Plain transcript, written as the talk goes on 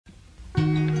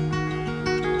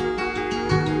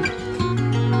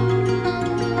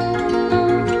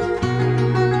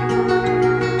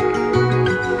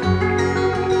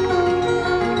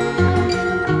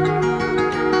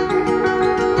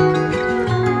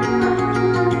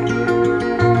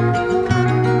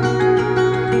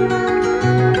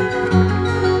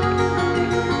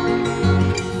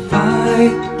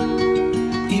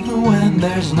Even when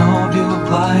there's no view of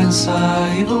blind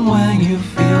sight, even when you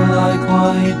feel like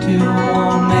what you do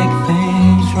won't make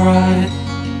things right.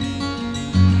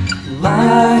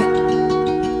 Lie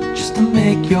just to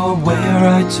make your way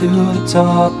right to the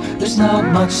top. There's not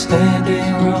much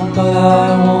standing room, but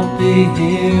I won't be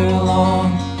here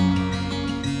long.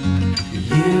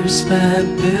 Years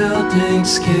spent building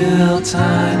skill,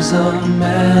 times of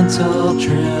mental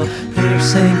drill,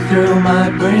 piercing through my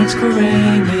brain's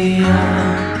careening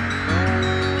beyond.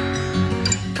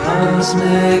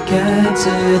 Cosmic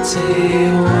entity,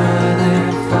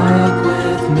 wouldn't fuck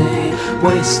with me.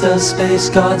 Waste of space,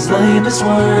 God's lamest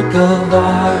work of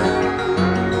art.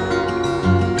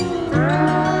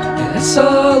 It's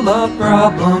all a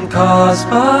problem caused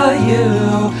by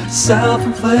you,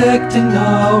 self-inflicting,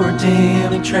 no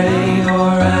redeeming trait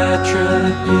or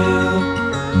attribute.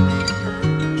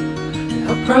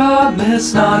 I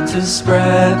promise not to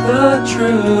spread the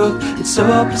truth. It's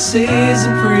open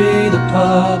season, free the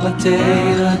public,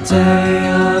 day-to-day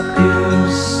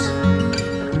abuse.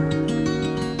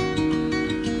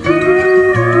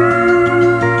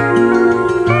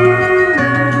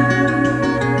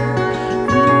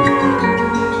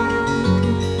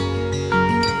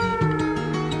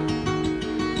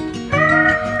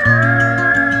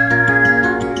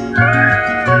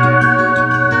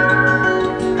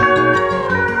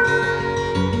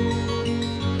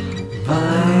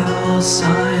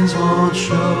 Signs won't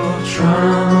show,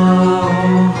 trauma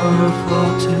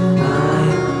overflow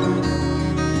tonight.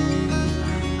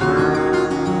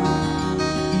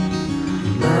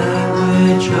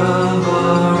 Language of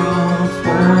our own,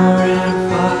 foreign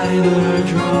fighter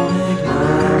drone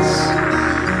ignites.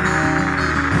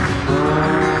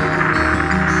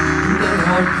 There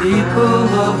are people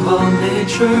of all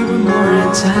nature, more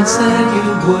intense than you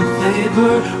would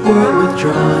favor. World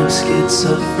withdrawing,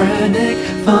 schizophrenic,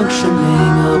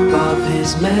 functioning above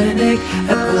his manic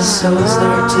episodes. There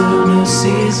are 2 new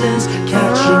seasons,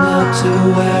 catching up to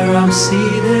where I'm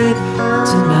seated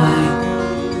tonight.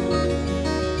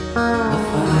 A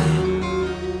fight.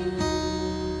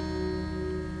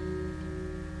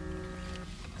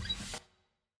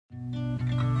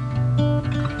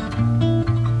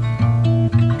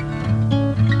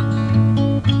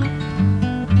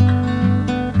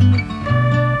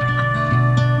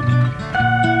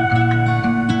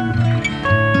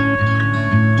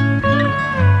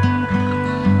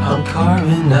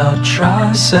 Carving out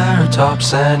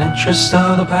triceratops and interest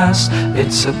of the past.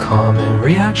 It's a common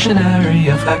reactionary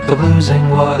effect of losing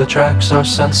what attracts our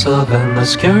sense of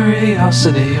endless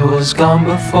curiosity. Was gone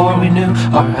before we knew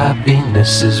our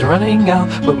happiness is running out,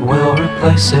 but we'll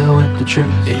replace it with the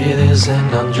truth. It is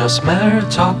an unjust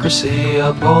meritocracy,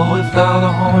 a bull without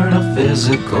a horn, a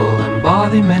physical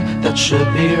embodiment that should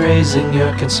be raising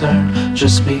your concern.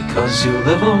 Just because you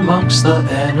live amongst the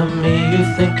enemy, you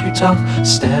think you're tough.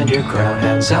 Stand your ground,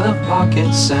 hands out of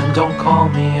pockets, and don't call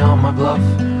me on my bluff.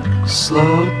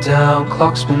 Slow down,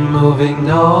 clock's been moving,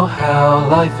 know how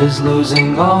life is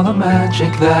losing all the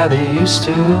magic that it used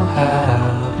to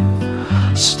have.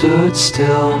 Stood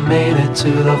still, made it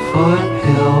to the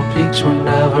foothill. Peaks were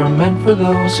never meant for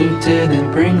those who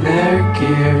didn't bring their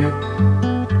gear.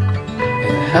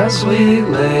 As we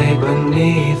lay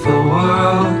beneath the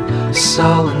world,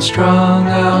 sullen, strung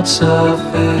out,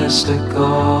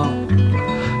 sophistical,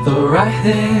 the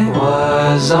writing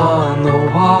was on the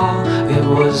wall, it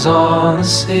was on the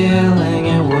ceiling,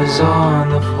 it was on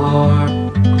the floor.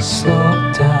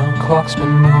 Slow down, clock's been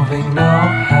moving, know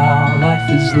how life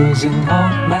is losing all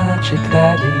the magic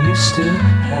that it used to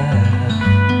have.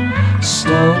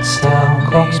 Slow down,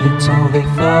 clock's been moving,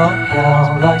 know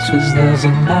how life was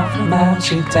losing all the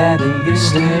magic that it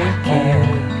used to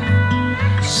have.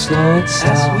 Slow it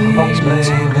down, clock's been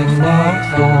moving, know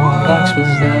how life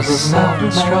was losing all the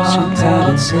magic that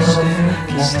it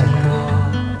used to have.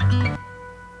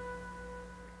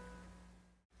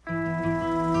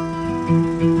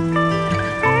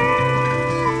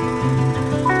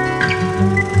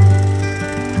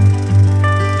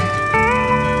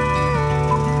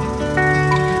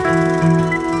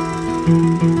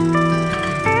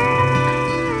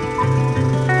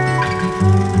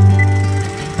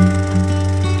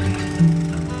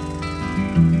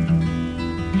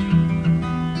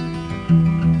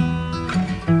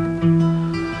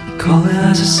 Call it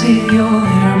as I see, you'll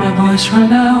hear my voice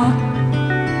run out.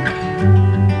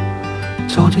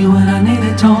 Told you when I need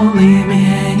it, don't leave me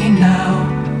hanging now.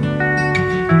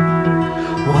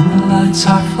 When the lights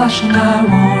are flashing, I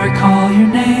won't recall your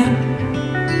name.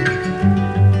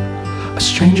 A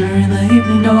stranger in the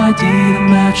evening, no ID to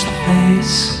match the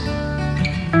face.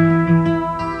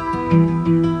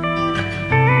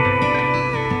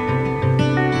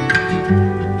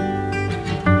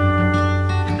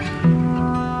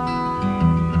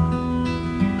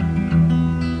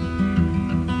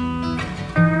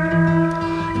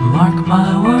 Mark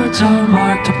my words are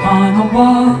marked upon the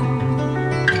wall.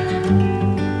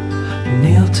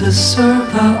 Kneel to serve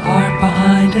the art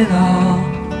behind it all.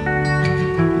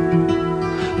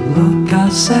 Look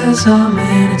out says I'm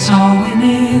in, it's all we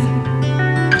need.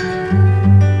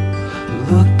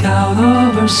 Look out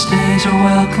overstays are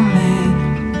welcoming.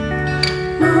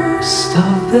 Most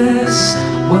of this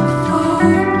will fall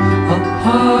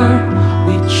apart.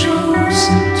 We choose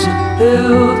to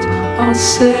build on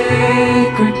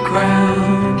sacred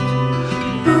ground.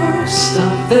 Most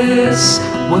of this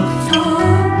will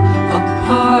fall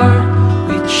apart.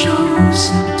 We choose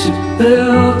to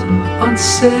build on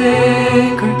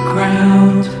sacred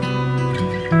ground.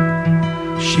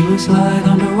 She was light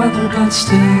under weather but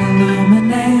still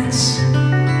illuminates.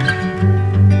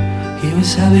 He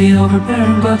was heavy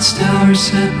overbearing but still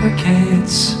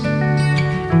reciprocates.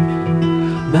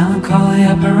 Melancholy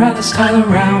apparatus tied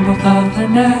around both of their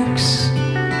necks.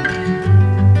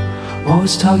 What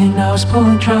was tugging now is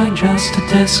pulling, trying just to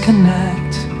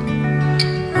disconnect.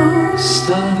 Most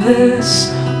of this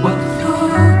will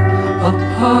fall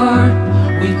apart.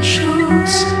 We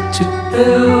choose to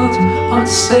build on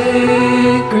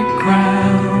sacred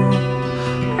ground.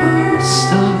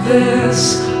 Most of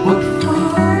this will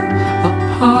fall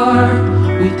apart.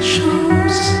 We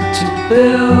choose to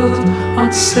build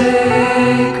on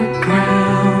sacred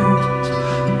ground.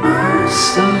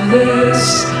 Most of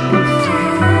this will fall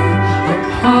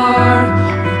apart.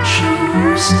 We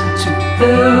choose to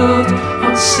build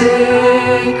on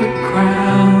sacred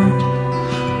ground.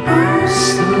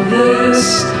 Most of this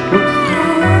will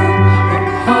fall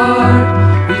apart.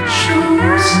 We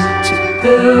choose to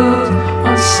build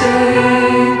on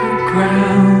sacred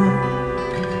ground.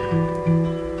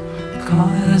 Call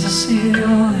it as I see,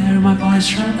 you'll hear my voice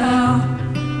run out.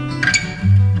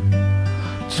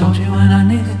 Told you when I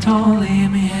need it, don't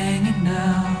leave me hanging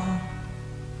now.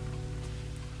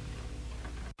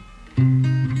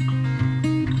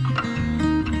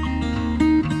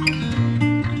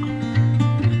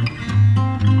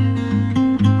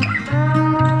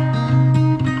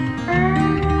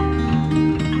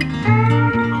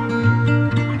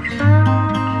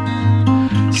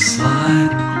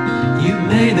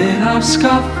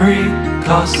 Scot-free,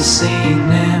 caused a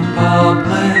scene in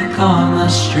public on the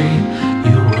street.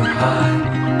 You were high,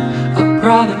 a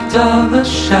product of the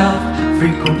shelf,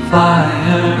 frequent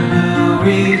flyer who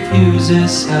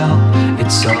refuses help.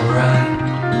 It's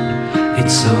alright,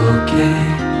 it's okay.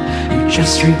 You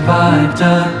just revived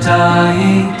a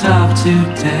dying dove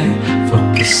today.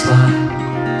 Focus line,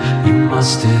 you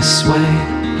must dissuade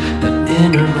that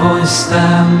inner voice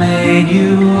that made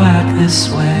you act this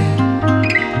way.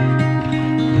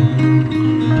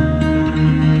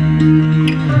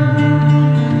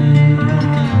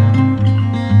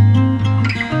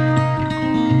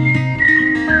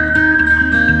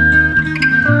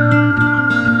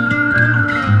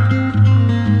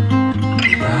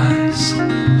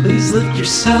 Lift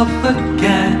yourself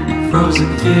again.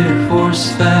 Frozen fear,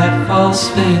 force-fed false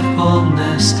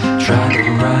faithfulness. Try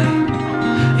to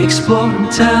write, explore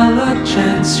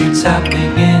intelligence. You're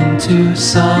tapping into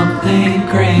something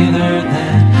greater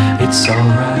than. It's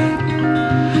alright,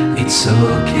 it's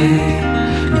okay.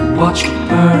 You watch the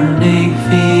burning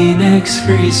phoenix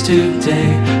freeze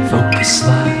today. Focus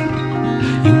light,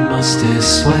 you must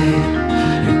dissuade.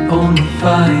 Your only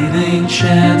fighting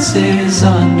chance is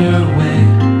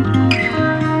underway.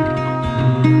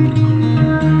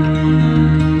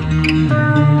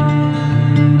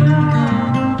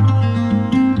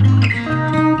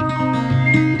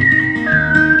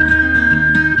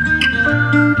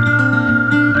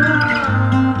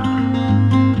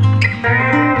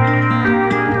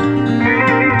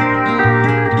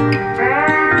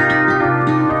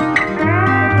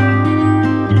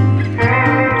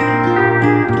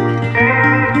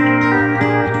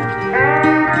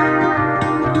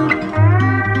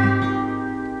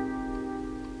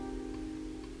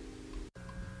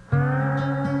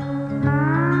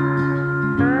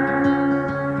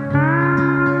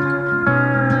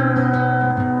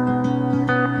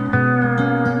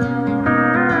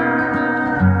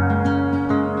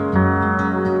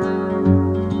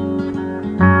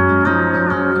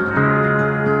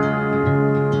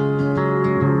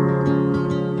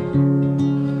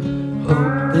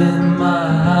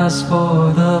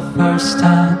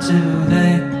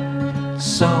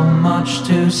 So much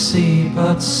to see,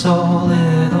 but so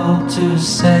little to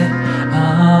say.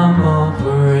 I'm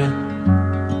over it.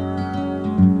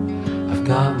 I've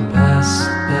gotten past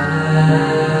the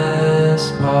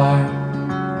best part.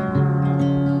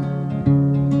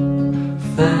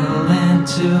 Fell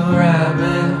into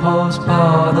rabbit holes,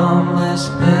 bottomless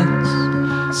pits.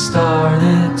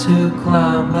 Started to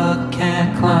climb, but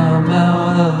can't climb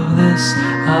out of this.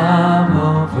 I'm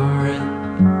over it.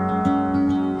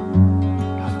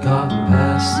 I've gotten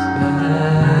past the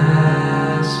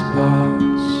best parts.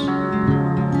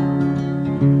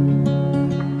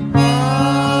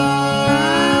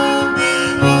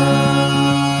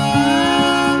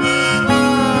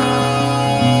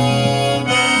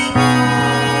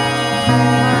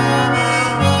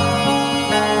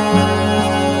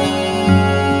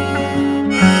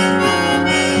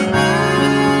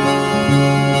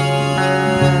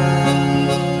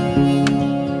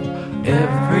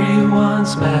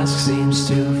 Everyone's mask seems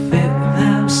to fit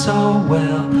them so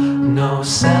well. No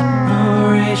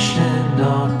separation,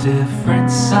 no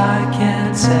difference I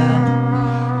can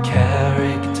tell.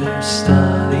 Character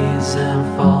studies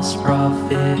and false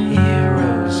prophet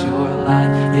heroes. Your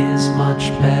life is much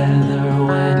better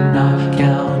when not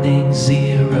counting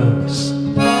zeros.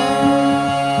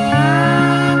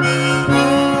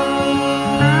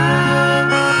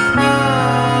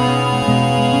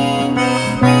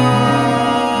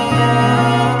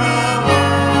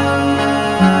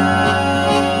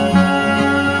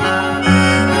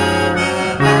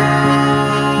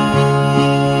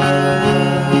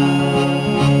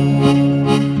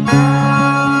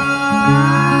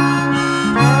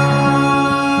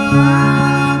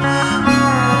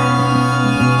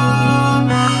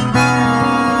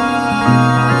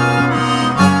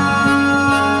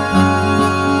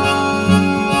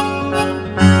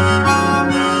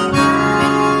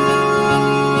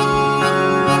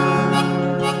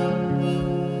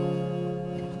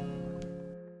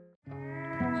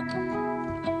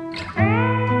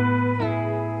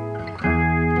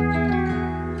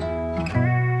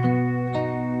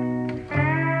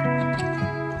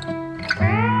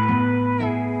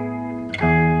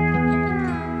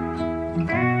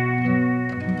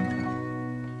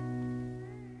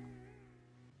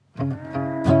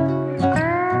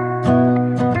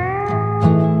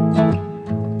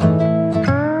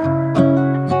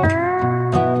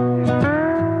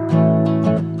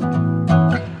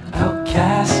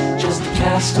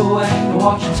 Away,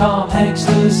 watching Tom Hanks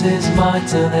lose his mind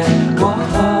till then. Whoa,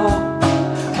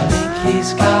 I think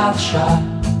he's got a shot.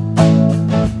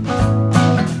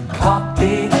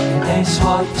 Copy and ace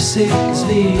what you see, 'cause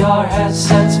VR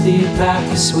headsets feedback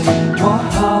is sweet.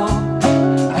 Whoa,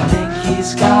 I think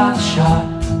he's got a shot.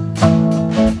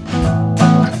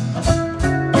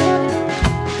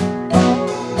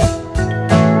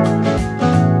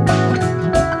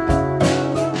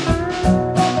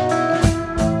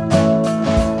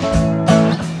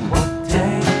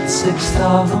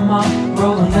 Of the month,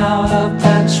 rolling out of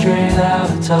bed, straight out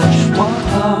of touch.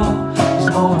 Whoa, he's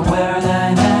more aware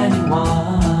than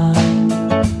anyone.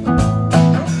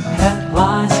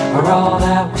 Headlines are all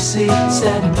that we see,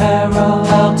 standing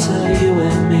parallel to you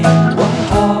and me. Whoa.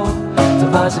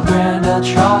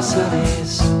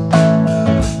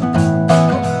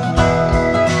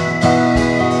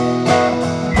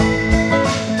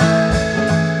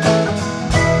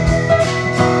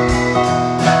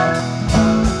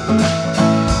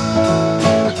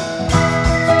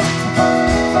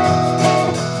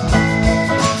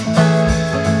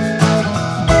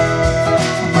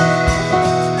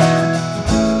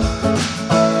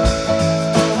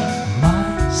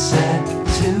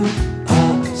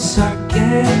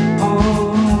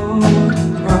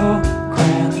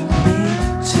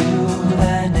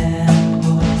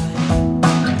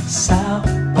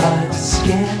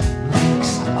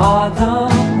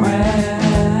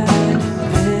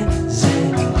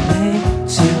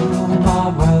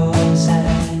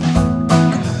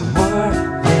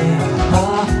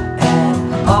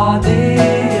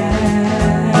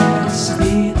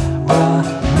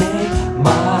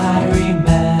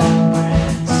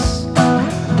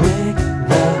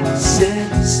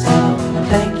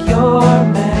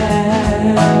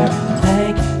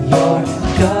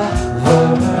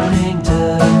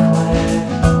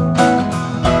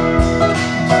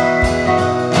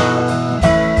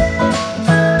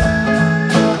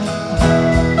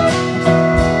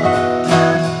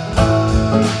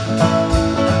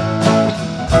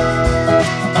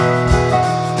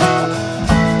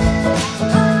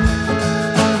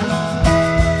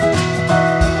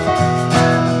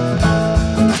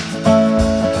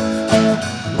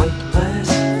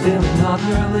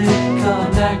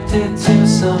 connected to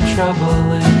some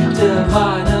troubling,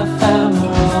 divine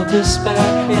ephemeral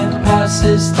despair. It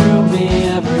passes through me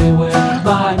everywhere.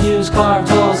 My muse carved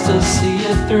holes to see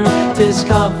it through.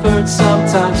 Discomfort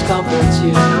sometimes comforts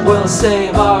you. We'll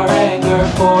save our anger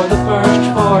for the purge.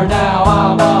 For now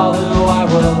I'm all who I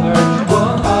will hurt.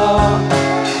 Whoa,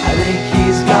 I think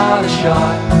he's got a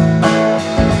shot.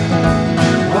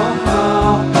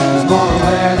 Whoa, he's more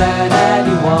aware than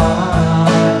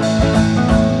anyone.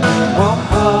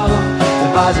 Whoa,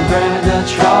 devising grand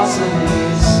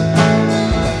atrocities.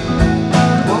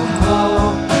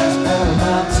 Whoa, it's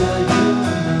paramount to you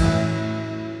and me.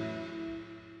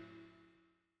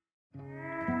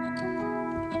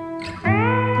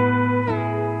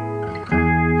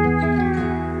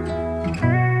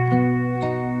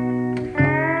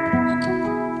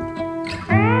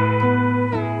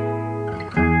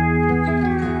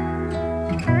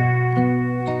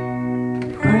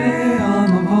 Pray on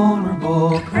the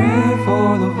vulnerable, pray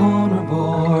for the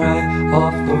vulnerable. Right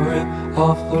off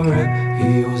the rip,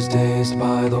 he was dazed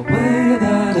by the way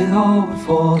that it all would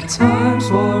fall. Times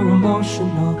were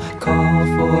emotional, call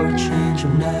for a change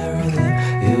of narrative.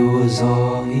 It was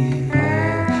all he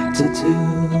had to do.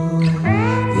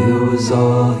 It was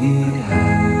all he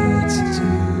had to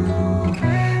do.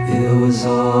 It was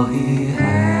all he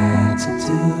had to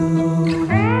do.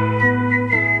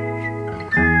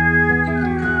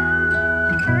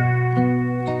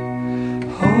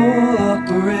 Whole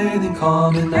operating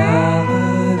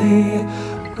commonality,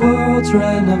 worlds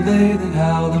renovating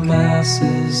how the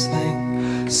masses think.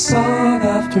 Sought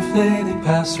after fading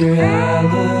past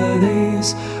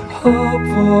realities, hope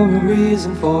for a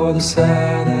reason for the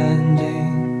sad ending.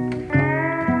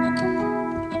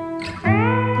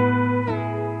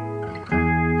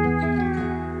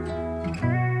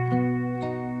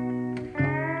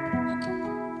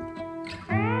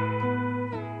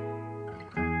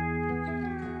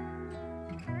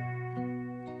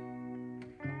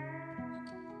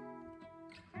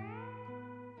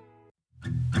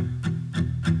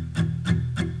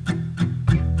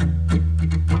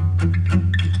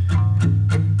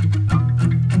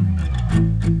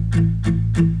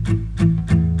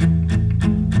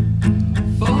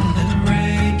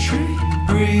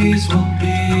 Won't be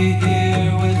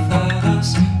here without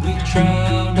us. We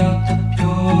drowned out the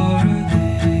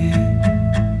purity.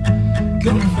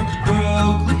 Go for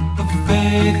broke, leap of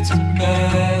faith to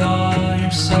bet on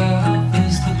yourself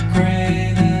is the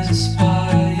greatest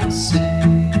fight you'll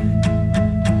see.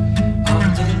 I'm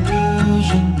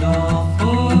delusional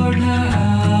for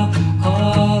now.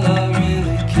 All I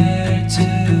really care to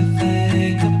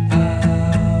think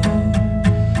about.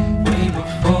 Way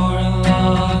before and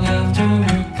long after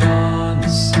we're gone, the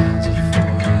sounds of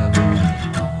forever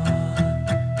gone.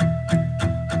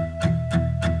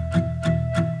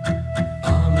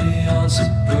 Ambiance of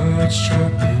birds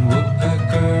chirping,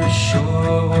 woodpeckers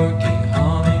shore working,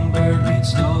 hummingbird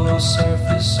meets no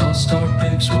surface. All-star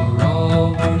pics were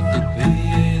all worth it.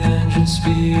 V8 engine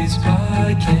speeds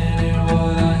by, can't hear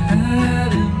what I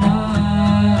had in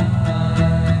mind.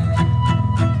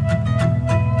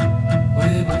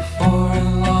 Way before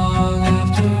and long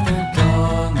after we're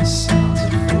gone, the sounds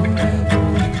of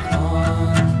forever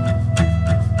gone.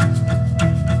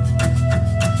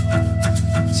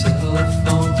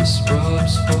 Telephone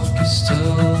disrupts focus,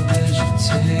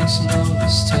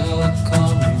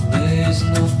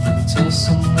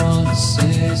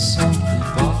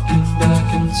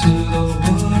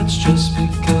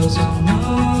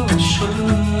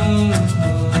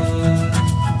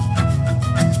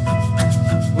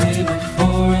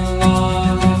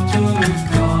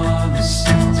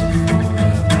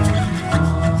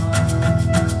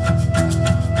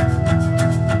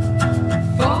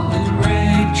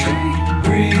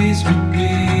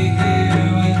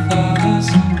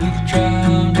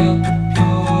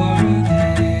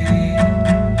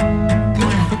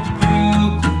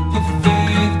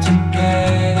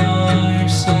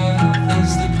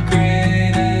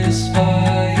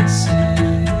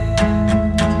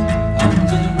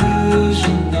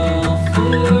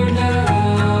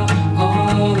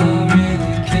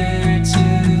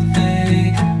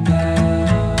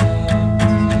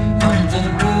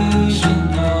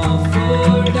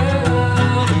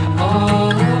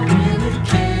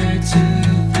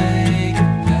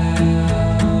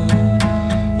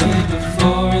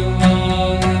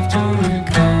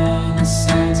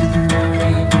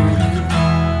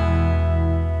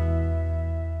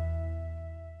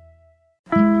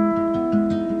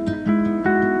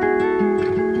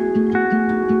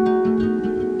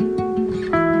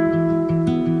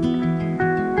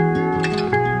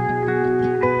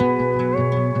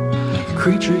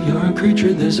 creature, you're a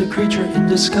creature, there's a creature in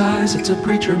disguise. It's a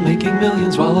preacher making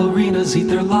millions while arenas eat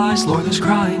their lies. Lord is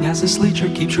crying as this leecher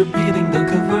keeps repeating the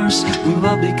good verse. We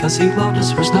love because he loved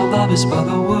us first, now love is but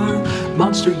a word.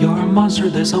 Monster, you're a monster,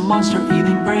 there's a monster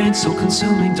eating brains, so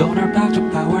consuming donor back to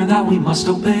power that we must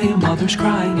obey. Mother's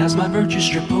crying as my virtues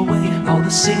strip away all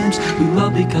the seams. We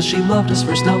love because she loved us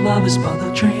first, now love is but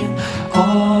a dream.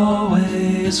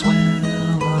 Always will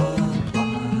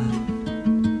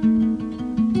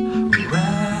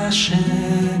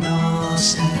rational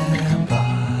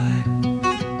standby,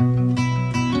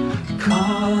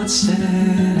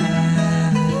 constant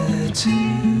attitude,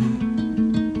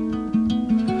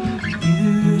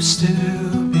 used to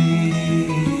be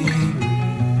rude.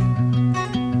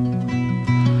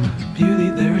 Beauty,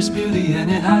 there is beauty and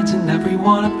it hides in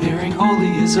everyone. Appearing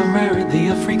holy is a rarity,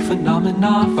 a freak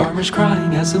phenomenon. Farmers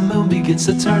crying as the moon begins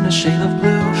to turn a shade of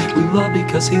blue. We love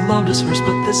because he loved us first,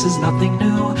 but this is nothing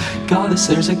new. Goddess,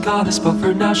 there's a goddess, but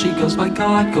for now she goes by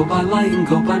God. Go by light and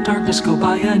go by darkness, go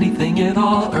by anything at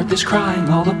all. Earth is crying,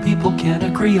 all the people can't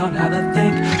agree on how to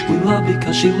think. We love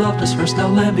because she loved us first, now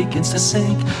land begins to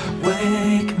sink.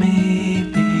 Wake me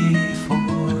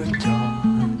before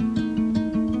dawn.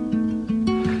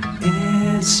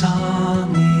 Insomnia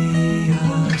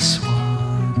Swan.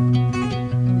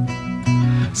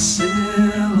 Syllables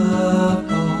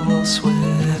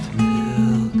with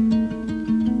milk.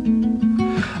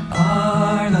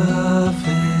 Artificial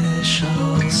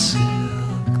silk.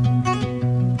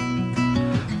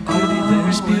 Beauty,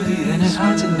 there's beauty and it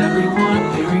hides in everyone.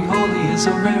 Appearing holy is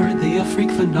a rarity, a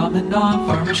freak phenomenon.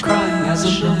 Farmers crying as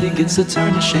the moon begins to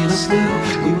turn a shade of blue.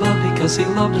 We love because he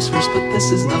loved us first, but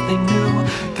this is nothing new.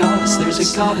 Goddess, there's a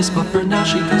goddess, but for now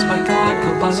she goes by God.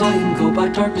 Go by light and go by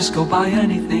darkness, go by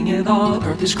anything at all.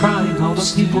 Earth is crying, all the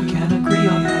people can't agree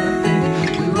on how to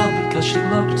think. We love because she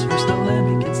loved us first, now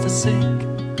land begins to sink.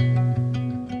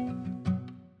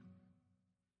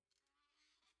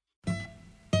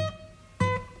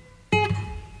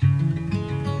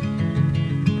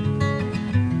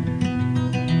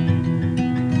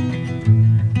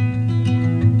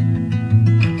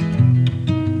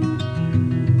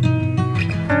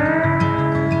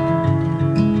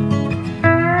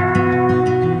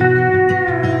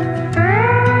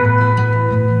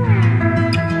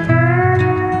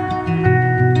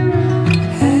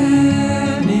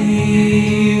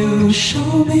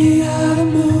 Show me how to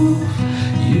move.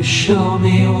 You show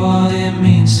me what it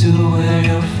means to wear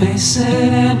your face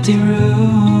in empty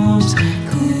rooms.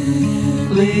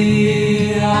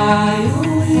 Clearly I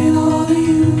owe it all to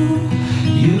you.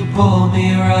 You pull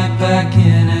me right back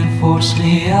in and force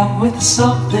me out with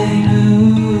something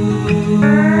new.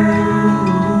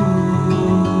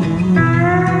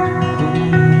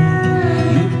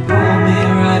 You pull me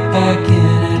right back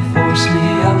in and force me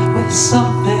out with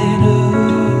something new.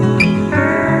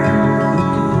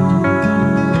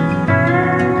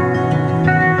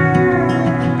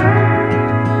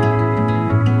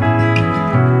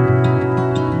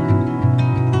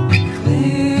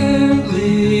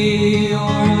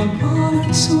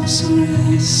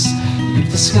 Sorceress, you've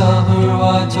discovered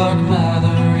why dark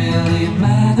matter really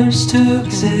matters to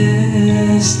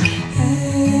exist.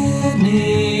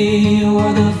 Annie,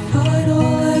 you're the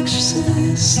final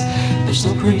exorcist. There's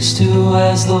no priest who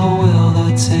has the will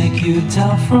to take you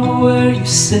down from where you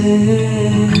sit.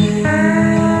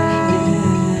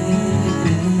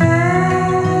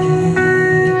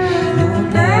 You'll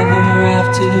never have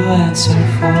to answer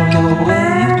for the way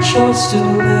you chose to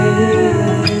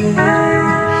live.